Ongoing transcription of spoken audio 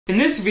In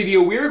this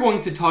video, we are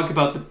going to talk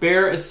about the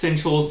bare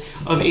essentials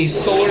of a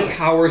solar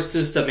power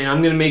system, and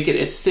I'm going to make it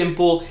as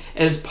simple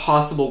as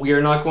possible. We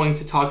are not going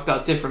to talk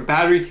about different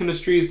battery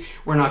chemistries.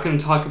 We're not going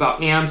to talk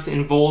about amps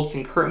and volts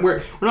and current.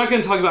 We're not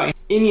going to talk about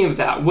any of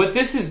that. What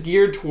this is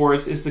geared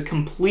towards is the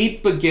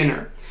complete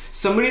beginner.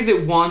 Somebody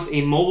that wants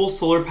a mobile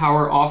solar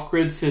power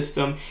off-grid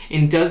system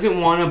and doesn't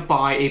want to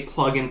buy a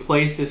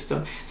plug-and-play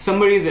system.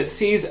 Somebody that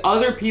sees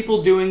other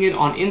people doing it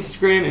on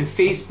Instagram and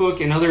Facebook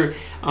and other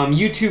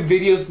YouTube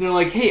videos, and they're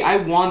like, hey, I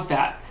want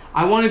that.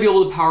 I want to be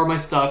able to power my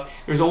stuff.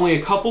 There's only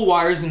a couple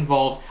wires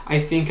involved.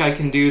 I think I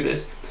can do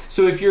this.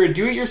 So if you're a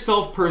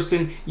do-it-yourself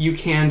person, you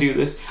can do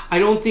this. I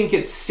don't think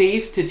it's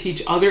safe to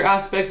teach other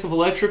aspects of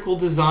electrical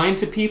design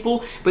to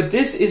people, but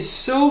this is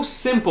so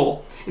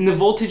simple and the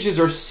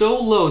voltages are so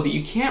low that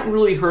you can't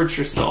really hurt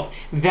yourself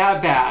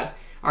that bad.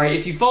 Alright,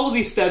 if you follow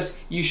these steps,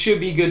 you should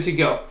be good to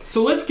go.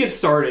 So let's get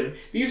started.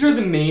 These are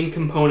the main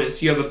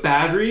components. You have a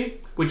battery,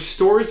 which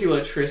stores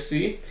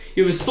electricity.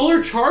 You have a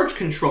solar charge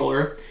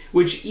controller,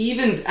 which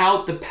evens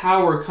out the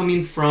power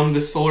coming from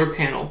the solar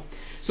panel.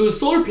 So the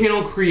solar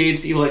panel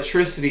creates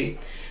electricity,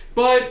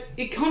 but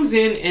it comes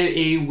in at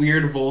a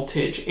weird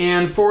voltage.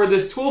 And for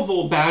this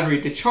 12-volt battery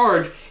to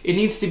charge, it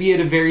needs to be at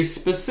a very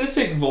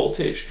specific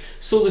voltage.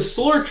 So the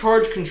solar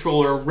charge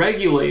controller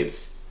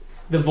regulates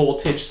the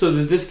voltage so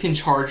that this can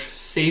charge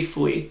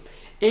safely.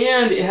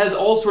 And it has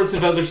all sorts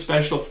of other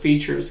special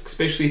features,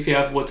 especially if you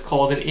have what's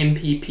called an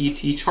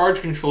MPPT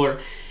charge controller,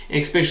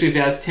 and especially if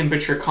it has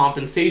temperature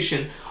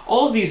compensation.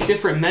 All of these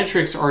different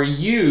metrics are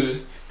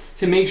used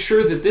to make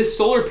sure that this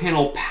solar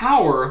panel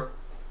power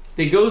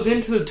that goes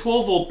into the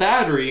 12-volt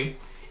battery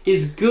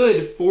is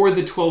good for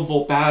the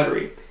 12-volt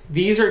battery.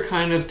 These are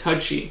kind of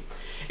touchy.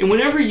 And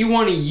whenever you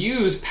want to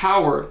use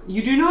power,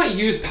 you do not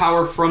use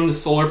power from the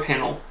solar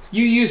panel.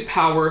 You use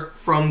power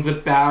from the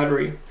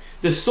battery.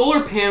 The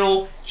solar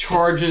panel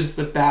charges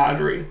the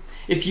battery.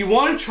 If you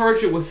want to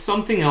charge it with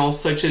something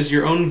else, such as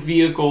your own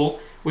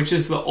vehicle, which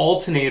is the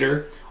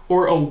alternator,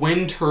 or a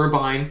wind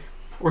turbine,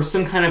 or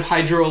some kind of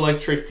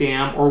hydroelectric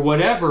dam, or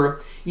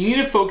whatever, you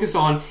need to focus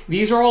on,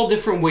 these are all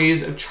different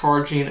ways of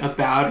charging a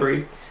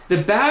battery.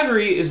 The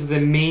battery is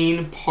the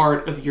main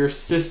part of your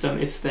system.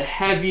 It's the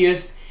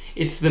heaviest,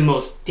 it's the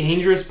most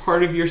dangerous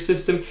part of your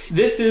system.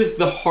 This is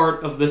the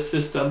heart of the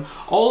system.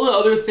 All the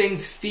other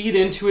things feed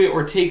into it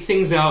or take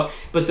things out,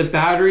 but the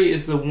battery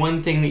is the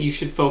one thing that you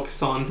should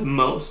focus on the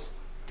most.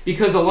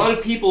 Because a lot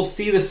of people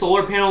see the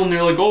solar panel and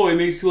they're like, oh, it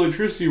makes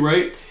electricity,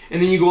 right?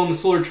 And then you go on the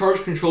solar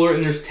charge controller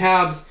and there's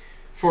tabs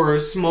for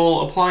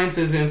small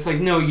appliances, and it's like,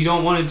 no, you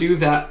don't want to do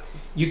that.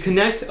 You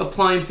connect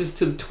appliances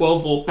to the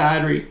 12-volt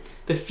battery.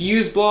 The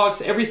fuse blocks,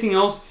 everything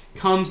else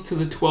comes to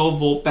the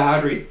 12-volt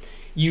battery.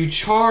 You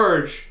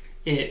charge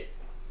it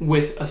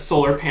with a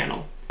solar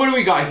panel. What do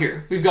we got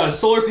here? We've got a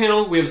solar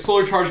panel, we have a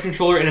solar charge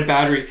controller, and a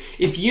battery.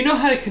 If you know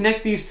how to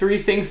connect these three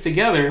things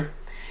together,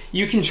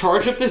 you can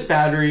charge up this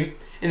battery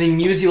and then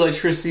use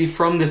electricity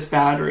from this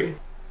battery.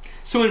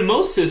 So in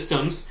most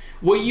systems,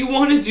 what you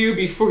want to do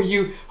before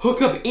you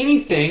hook up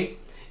anything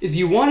is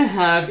you want to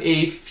have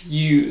a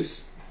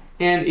fuse.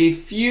 And a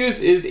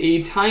fuse is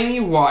a tiny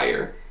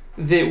wire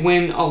that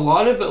when a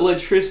lot of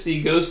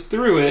electricity goes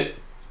through it,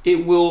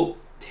 it will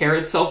tear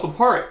itself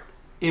apart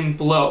and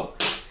blow.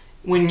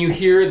 When you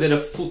hear that a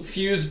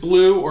fuse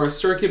blew or a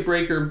circuit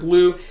breaker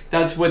blew,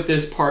 that's what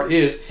this part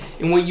is.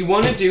 And what you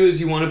want to do is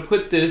you want to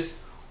put this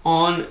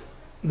on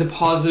the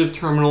positive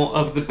terminal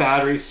of the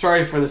battery.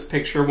 Sorry for this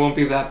picture, it won't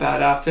be that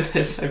bad after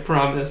this, I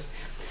promise.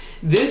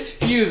 This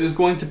fuse is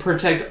going to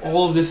protect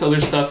all of this other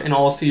stuff and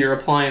also your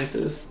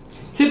appliances.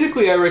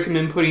 Typically, I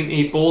recommend putting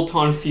a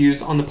bolt-on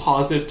fuse on the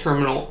positive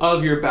terminal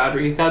of your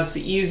battery. That's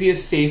the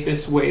easiest,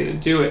 safest way to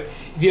do it.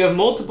 If you have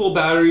multiple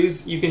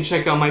batteries, you can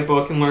check out my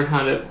book and learn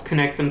how to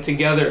connect them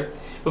together.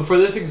 But for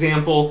this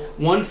example,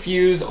 one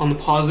fuse on the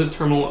positive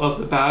terminal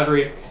of the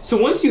battery. So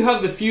once you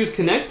have the fuse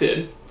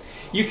connected,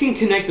 you can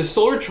connect the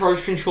solar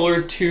charge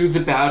controller to the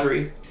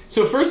battery.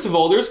 So first of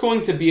all, there's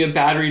going to be a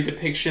battery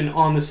depiction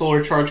on the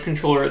solar charge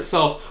controller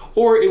itself,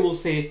 or it will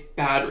say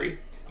battery.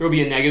 There will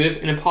be a negative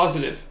and a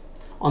positive.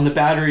 On the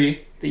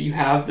battery that you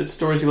have that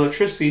stores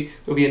electricity, there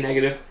will be a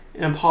negative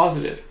and a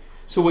positive.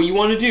 So what you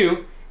want to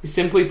do is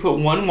simply put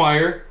one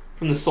wire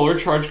from the solar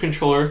charge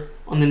controller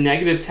on the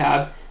negative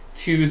tab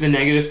to the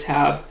negative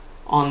tab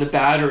on the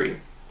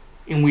battery.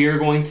 And we are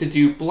going to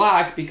do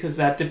black because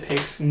that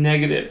depicts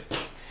negative.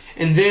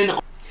 And then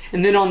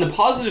on the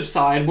positive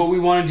side, what we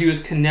want to do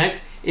is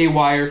connect a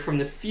wire from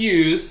the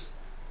fuse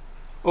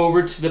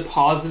over to the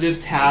positive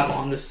tab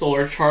on the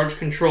solar charge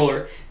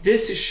controller.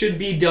 This should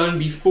be done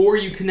before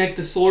you connect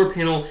the solar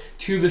panel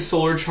to the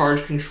solar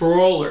charge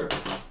controller.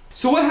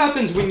 So what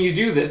happens when you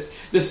do this?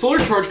 The solar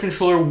charge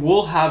controller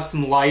will have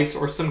some lights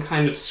or some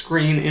kind of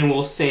screen and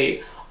will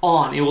say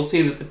on. It will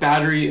say that the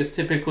battery is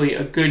typically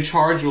a good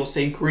charge. It will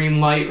say green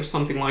light or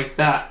something like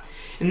that.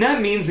 And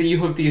that means that you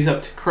hook these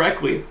up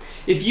correctly.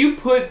 If you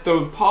put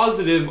the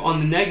positive on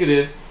the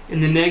negative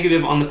and the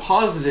negative on the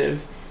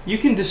positive, you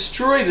can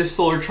destroy the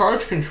solar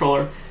charge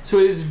controller. So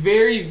it is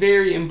very,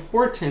 very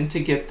important to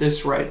get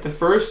this right the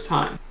first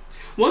time.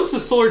 Once the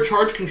solar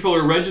charge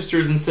controller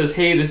registers and says,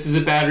 hey, this is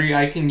a battery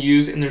I can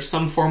use, and there's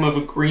some form of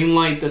a green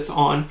light that's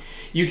on,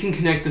 you can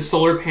connect the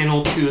solar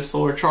panel to the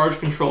solar charge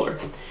controller.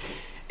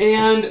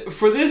 And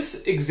for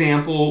this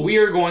example, we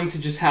are going to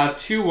just have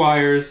two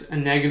wires, a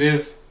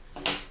negative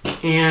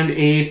and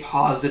a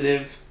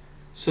positive,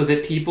 so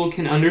that people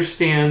can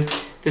understand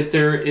that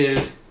there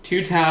is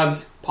two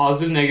tabs,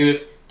 positive,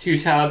 negative, two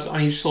tabs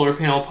on each solar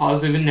panel,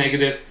 positive and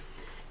negative.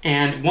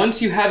 And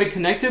once you have it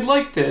connected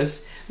like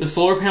this, the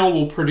solar panel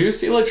will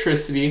produce the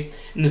electricity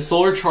and the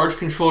solar charge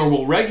controller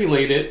will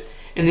regulate it,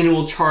 and then it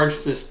will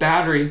charge this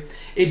battery.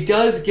 It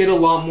does get a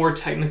lot more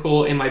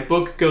technical, and my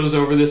book goes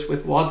over this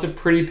with lots of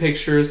pretty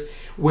pictures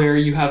where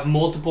you have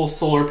multiple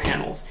solar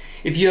panels.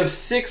 If you have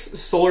 6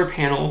 solar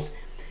panels,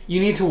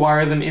 you need to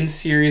wire them in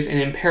series and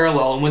in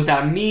parallel. And what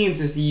that means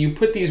is that you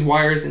put these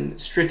wires in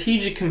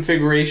strategic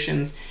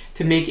configurations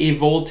to make a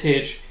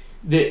voltage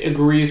that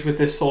agrees with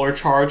this solar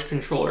charge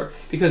controller,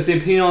 because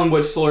depending on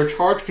what solar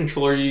charge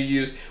controller you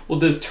use will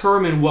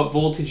determine what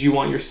voltage you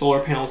want your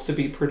solar panels to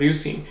be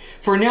producing.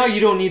 For now,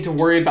 you don't need to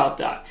worry about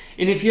that.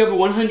 And if you have a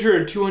 100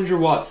 or 200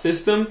 watt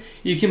system,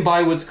 you can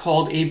buy what's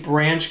called a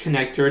branch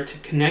connector to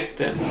connect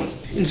them.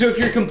 And so if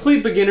you're a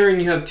complete beginner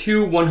and you have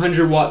 2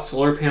 100 watt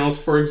solar panels,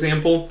 for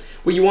example,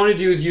 what you want to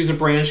do is use a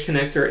branch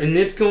connector, and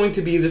it's going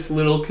to be this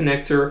little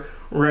connector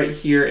right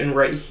here and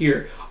right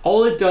here.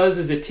 All it does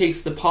is it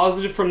takes the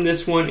positive from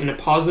this one and a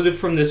positive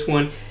from this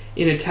one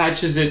and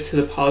attaches it to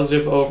the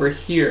positive over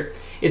here.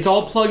 It's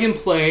all plug and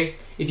play.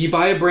 If you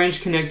buy a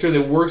branch connector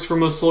that works for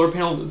most solar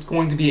panels, it's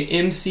going to be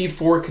an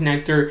MC4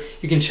 connector.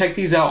 You can check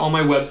these out on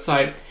my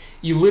website.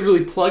 You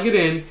literally plug it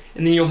in,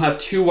 and then you'll have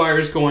 2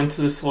 wires going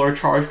to the solar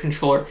charge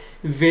controller.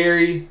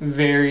 Very,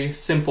 very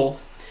simple.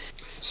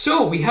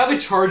 So we have a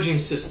charging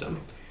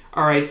system.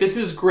 All right, this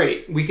is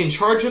great. We can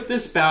charge up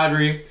this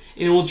battery,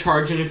 and it will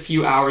charge in a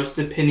few hours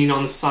depending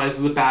on the size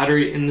of the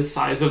battery and the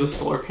size of the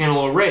solar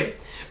panel array.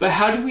 But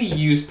how do we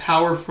use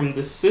power from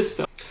this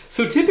system?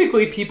 So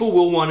typically people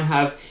will want to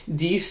have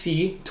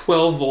DC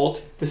 12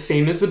 volt, the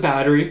same as the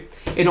battery,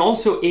 and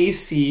also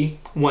AC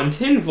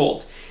 110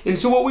 volt. And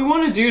so what we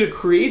want to do to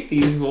create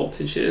these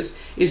voltages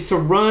is to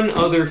run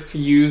other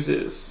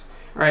fuses.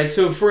 All right,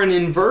 so for an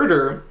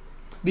inverter,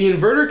 the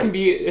inverter can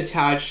be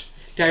attached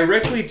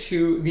directly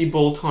to the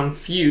bolt-on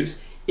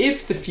fuse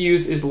if the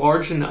fuse is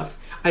large enough.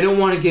 I don't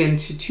want to get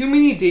into too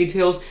many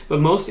details,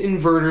 but most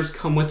inverters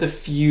come with a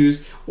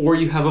fuse, or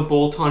you have a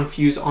bolt-on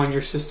fuse on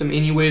your system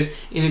anyways,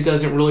 and it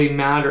doesn't really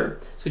matter.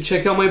 So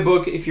check out my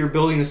book if you're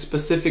building a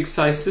specific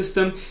size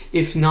system.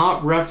 If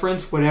not,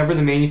 reference whatever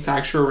the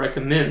manufacturer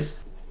recommends.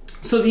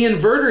 So the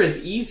inverter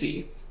is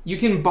easy. You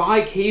can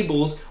buy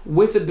cables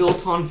with a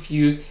built-on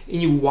fuse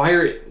and you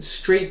wire it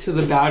straight to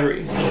the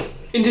battery.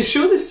 And to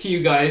show this to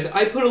you guys,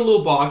 I put a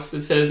little box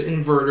that says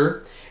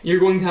inverter. You're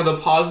going to have a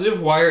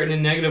positive wire and a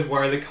negative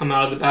wire that come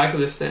out of the back of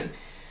this thing.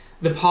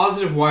 The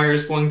positive wire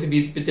is going to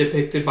be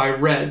depicted by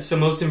red, so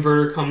most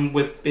inverters come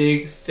with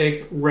big,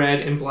 thick red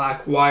and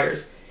black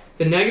wires.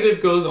 The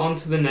negative goes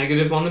onto the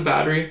negative on the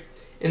battery,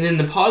 and then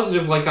the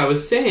positive, like I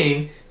was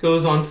saying,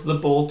 goes onto the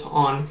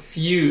bolt-on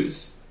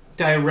fuse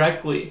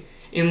directly.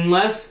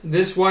 Unless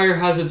this wire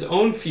has its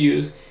own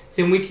fuse,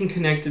 then we can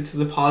connect it to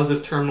the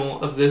positive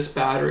terminal of this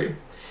battery.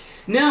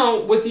 Now,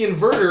 with the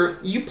inverter,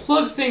 you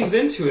plug things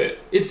into it.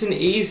 It's an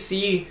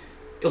AC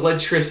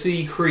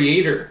electricity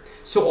creator.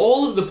 So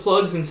all of the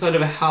plugs inside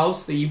of a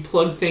house that you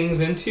plug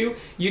things into,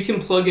 you can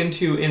plug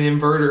into an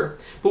inverter.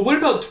 But what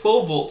about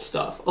 12 volt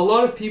stuff? A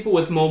lot of people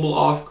with mobile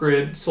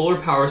off-grid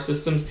solar power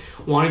systems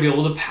want to be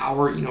able to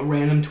power,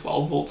 random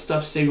 12 volt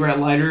stuff, cigarette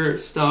lighter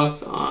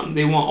stuff.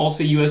 They want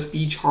also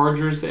USB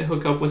chargers that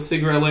hook up with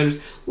cigarette lighters.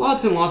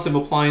 Lots and lots of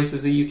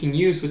appliances that you can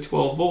use with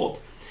 12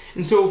 volt.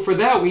 And so for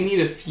that, we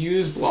need a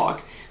fuse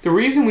block. The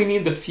reason we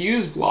need the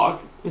fuse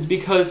block is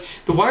because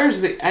the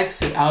wires that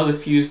exit out of the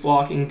fuse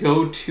block and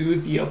go to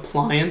the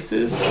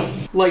appliances,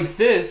 like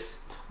this,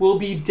 will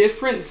be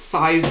different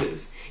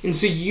sizes. And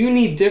so you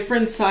need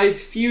different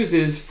size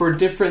fuses for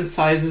different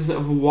sizes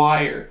of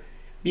wire.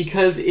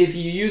 Because if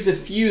you use a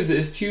fuse that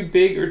is too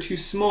big or too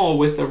small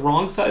with the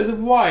wrong size of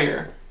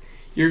wire,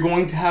 you're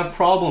going to have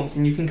problems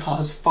and you can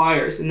cause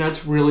fires, and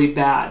that's really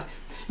bad.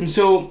 And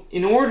so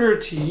in order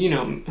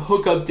to,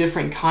 hook up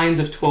different kinds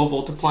of 12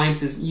 volt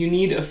appliances, you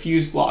need a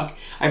fuse block.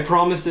 I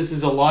promise this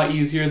is a lot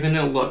easier than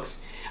it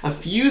looks. A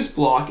fuse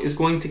block is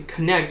going to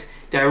connect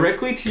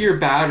directly to your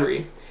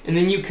battery, and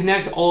then you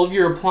connect all of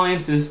your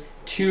appliances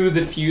to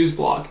the fuse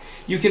block.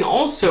 You can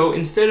also,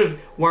 instead of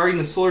wiring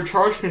the solar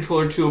charge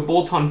controller to a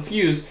bolt-on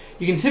fuse,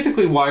 you can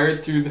typically wire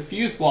it through the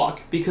fuse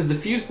block because the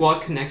fuse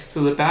block connects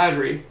to the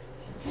battery.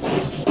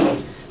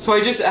 So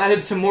I just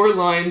added some more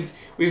lines.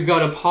 We've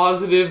got a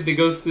positive that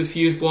goes to the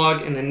fuse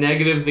block and a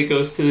negative that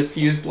goes to the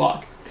fuse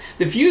block.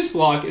 The fuse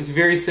block is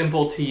very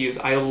simple to use.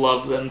 I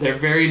love them. They're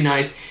very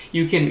nice.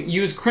 You can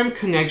use crimp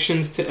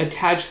connections to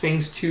attach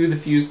things to the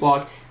fuse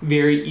block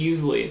very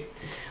easily.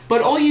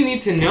 But all you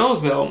need to know,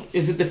 though,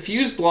 is that the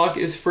fuse block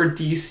is for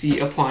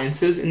DC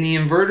appliances and the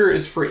inverter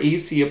is for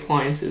AC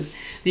appliances.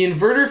 The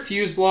inverter,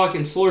 fuse block,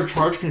 and solar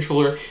charge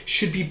controller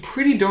should be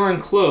pretty darn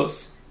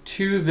close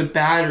to the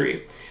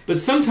battery.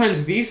 But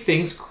sometimes these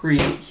things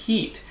create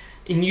heat,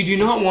 and you do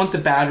not want the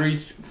battery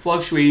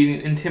fluctuating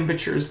in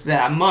temperatures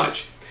that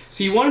much.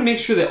 So you want to make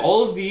sure that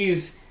all of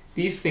these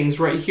things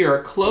right here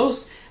are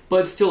close,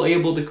 but still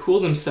able to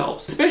cool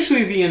themselves,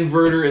 especially the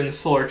inverter and the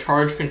solar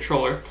charge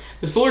controller.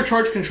 The solar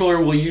charge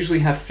controller will usually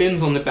have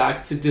fins on the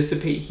back to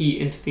dissipate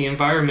heat into the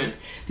environment.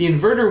 The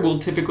inverter will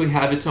typically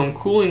have its own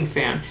cooling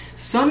fan.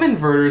 Some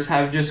inverters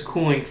have just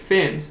cooling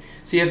fins,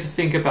 so you have to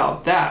think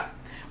about that.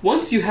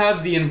 Once you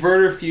have the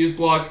inverter fuse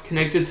block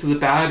connected to the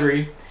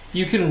battery,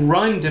 you can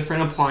run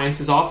different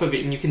appliances off of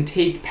it and you can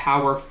take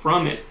power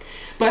from it.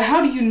 But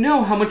how do you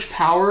know how much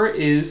power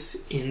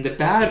is in the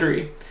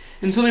battery?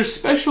 And so there's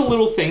special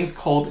little things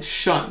called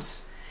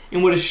shunts.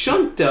 And what a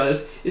shunt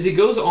does is it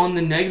goes on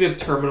the negative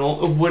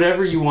terminal of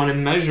whatever you want to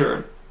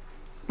measure.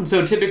 And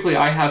so typically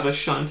I have a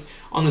shunt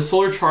on the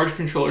solar charge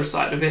controller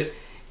side of it,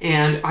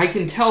 and I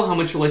can tell how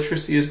much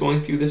electricity is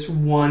going through this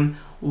one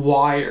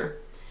wire.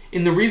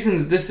 And the reason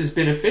that this is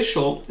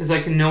beneficial is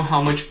I can know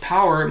how much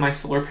power my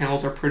solar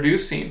panels are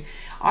producing.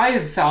 I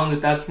have found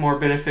that that's more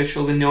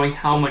beneficial than knowing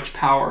how much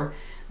power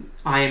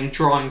I am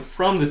drawing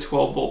from the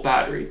 12-volt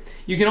battery.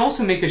 You can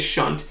also make a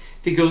shunt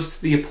that goes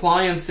to the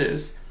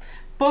appliances,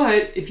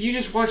 but if you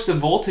just watch the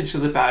voltage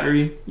of the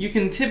battery, you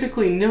can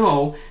typically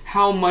know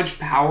how much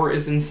power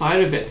is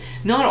inside of it.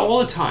 Not all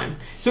the time.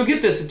 So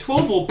get this, a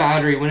 12-volt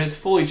battery, when it's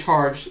fully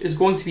charged, is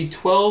going to be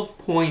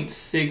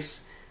 12.6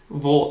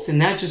 volts,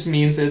 and that just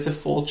means that it's a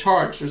full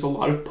charge. There's a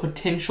lot of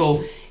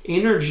potential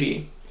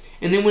energy.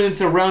 And then when it's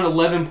around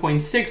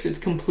 11.6, it's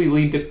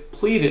completely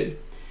depleted.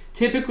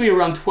 Typically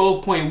around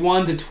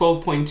 12.1 to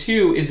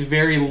 12.2 is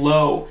very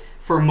low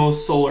for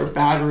most solar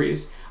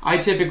batteries. I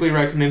typically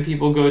recommend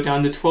people go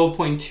down to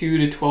 12.2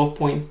 to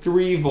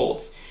 12.3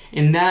 volts,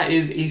 and that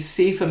is a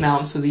safe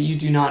amount so that you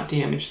do not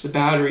damage the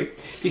battery.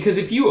 Because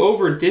if you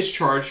over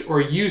discharge or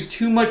use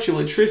too much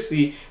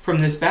electricity from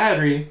this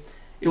battery,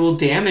 it will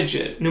damage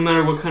it, no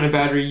matter what kind of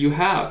battery you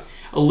have.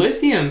 A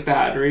lithium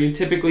battery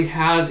typically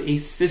has a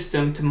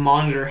system to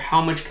monitor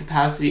how much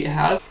capacity it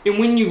has, and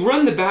when you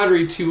run the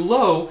battery too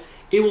low,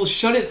 it will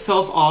shut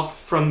itself off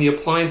from the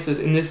appliances,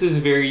 and this is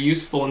very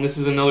useful, and this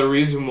is another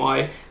reason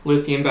why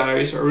lithium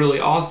batteries are really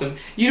awesome.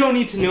 You don't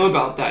need to know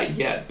about that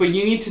yet, but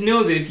you need to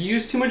know that if you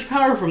use too much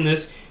power from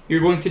this, you're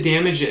going to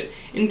damage it.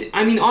 And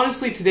I mean,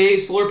 honestly, today,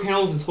 solar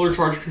panels and solar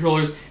charge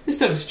controllers, this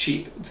stuff is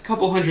cheap. It's a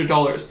couple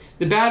 $100.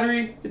 The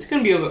battery, it's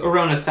going to be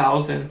around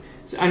 $1,000.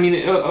 I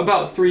mean,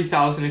 about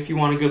 $3,000 if you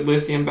want a good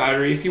lithium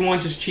battery. If you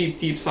want just cheap,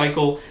 deep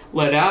cycle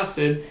lead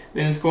acid,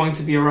 then it's going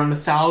to be around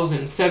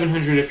 $1,000,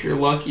 $700 if you're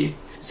lucky.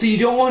 So you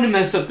don't want to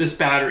mess up this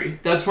battery.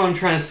 That's what I'm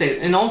trying to say.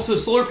 And also,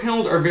 solar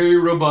panels are very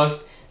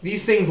robust.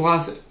 These things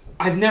last,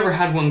 I've never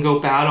had one go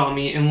bad on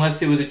me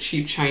unless it was a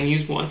cheap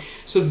Chinese one.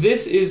 So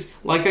this is,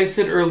 like I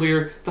said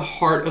earlier, the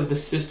heart of the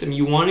system.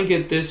 You want to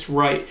get this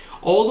right.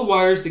 All the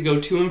wires that go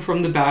to and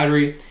from the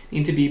battery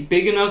need to be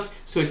big enough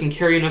so it can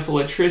carry enough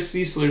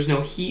electricity so there's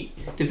no heat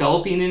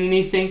developing in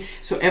anything,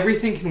 so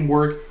everything can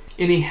work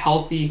in a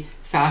healthy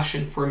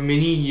fashion for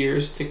many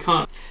years to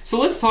come. So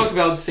let's talk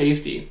about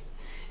safety.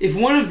 If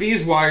one of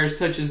these wires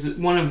touches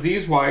one of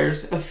these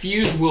wires, a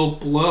fuse will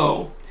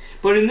blow.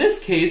 But in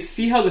this case,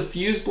 see how the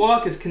fuse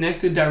block is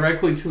connected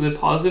directly to the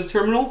positive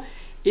terminal?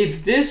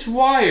 If this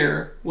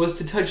wire was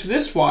to touch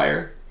this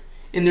wire,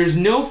 and there's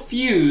no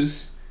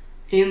fuse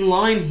in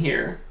line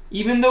here,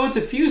 even though it's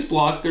a fuse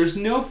block, there's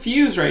no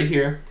fuse right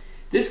here,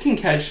 this can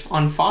catch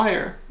on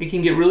fire. It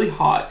can get really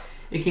hot.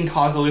 It can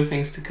cause other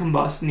things to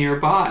combust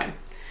nearby.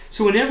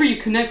 So whenever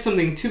you connect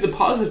something to the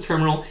positive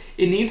terminal,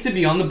 it needs to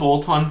be on the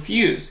bolt-on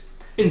fuse.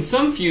 And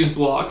some fuse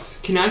blocks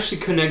can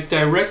actually connect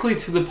directly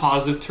to the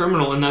positive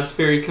terminal, and that's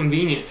very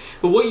convenient.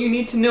 But what you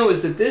need to know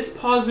is that this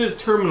positive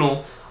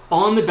terminal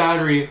on the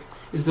battery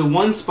is the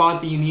one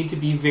spot that you need to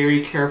be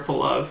very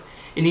careful of.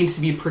 It needs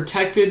to be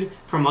protected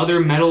from other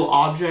metal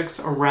objects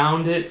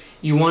around it.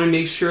 You want to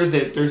make sure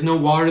that there's no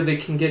water that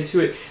can get to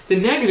it. The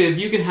negative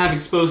you can have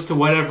exposed to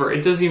whatever,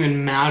 it doesn't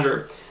even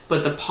matter.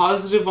 But the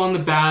positive on the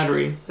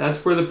battery,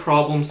 that's where the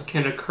problems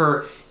can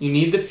occur. You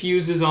need the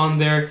fuses on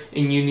there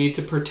and you need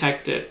to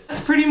protect it.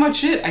 That's pretty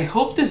much it. I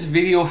hope this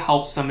video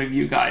helps some of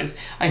you guys.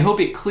 I hope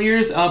it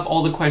clears up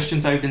all the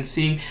questions I've been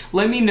seeing.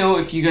 Let me know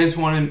if you guys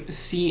want to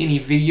see any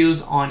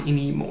videos on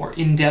any more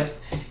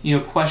in-depth,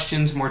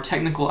 questions, more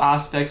technical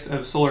aspects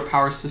of solar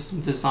power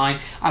system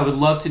design. I would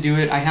love to do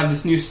it. I have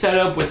this new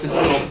setup with this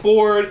little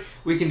board.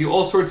 We can do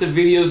all sorts of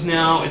videos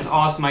now. It's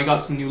awesome. I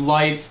got some new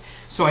lights,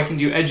 so I can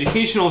do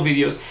educational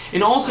videos.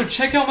 And also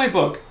check out my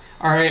book,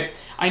 all right?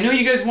 I know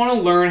you guys want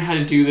to learn how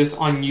to do this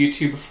on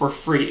YouTube for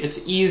free. It's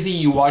easy,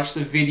 you watch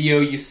the video,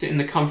 you sit in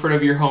the comfort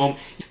of your home.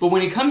 But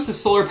when it comes to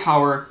solar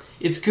power,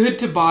 it's good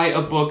to buy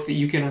a book that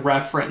you can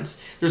reference.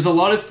 There's a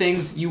lot of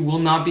things you will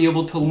not be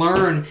able to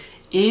learn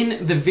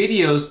in the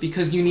videos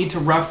because you need to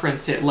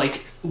reference it,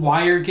 like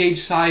wire gauge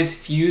size,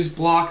 fuse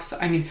blocks.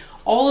 I mean,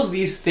 all of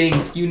these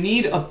things, you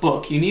need a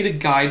book, you need a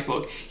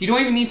guidebook. You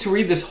don't even need to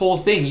read this whole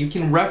thing. You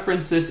can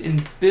reference this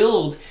and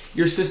build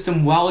your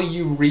system while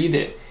you read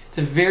it. It's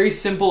a very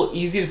simple,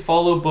 easy to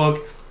follow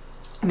book.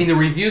 I mean, the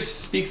reviews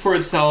speak for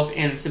itself,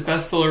 and it's a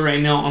bestseller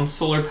right now on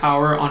solar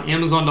power on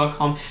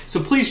Amazon.com. So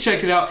please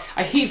check it out.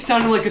 I hate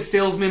sounding like a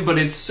salesman, but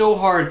it's so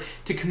hard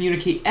to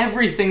communicate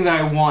everything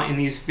that I want in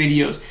these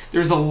videos.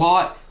 There's a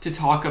lot to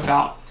talk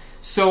about.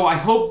 So I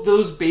hope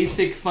those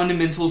basic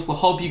fundamentals will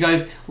help you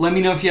guys. Let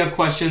me know if you have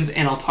questions,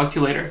 and I'll talk to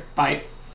you later. Bye.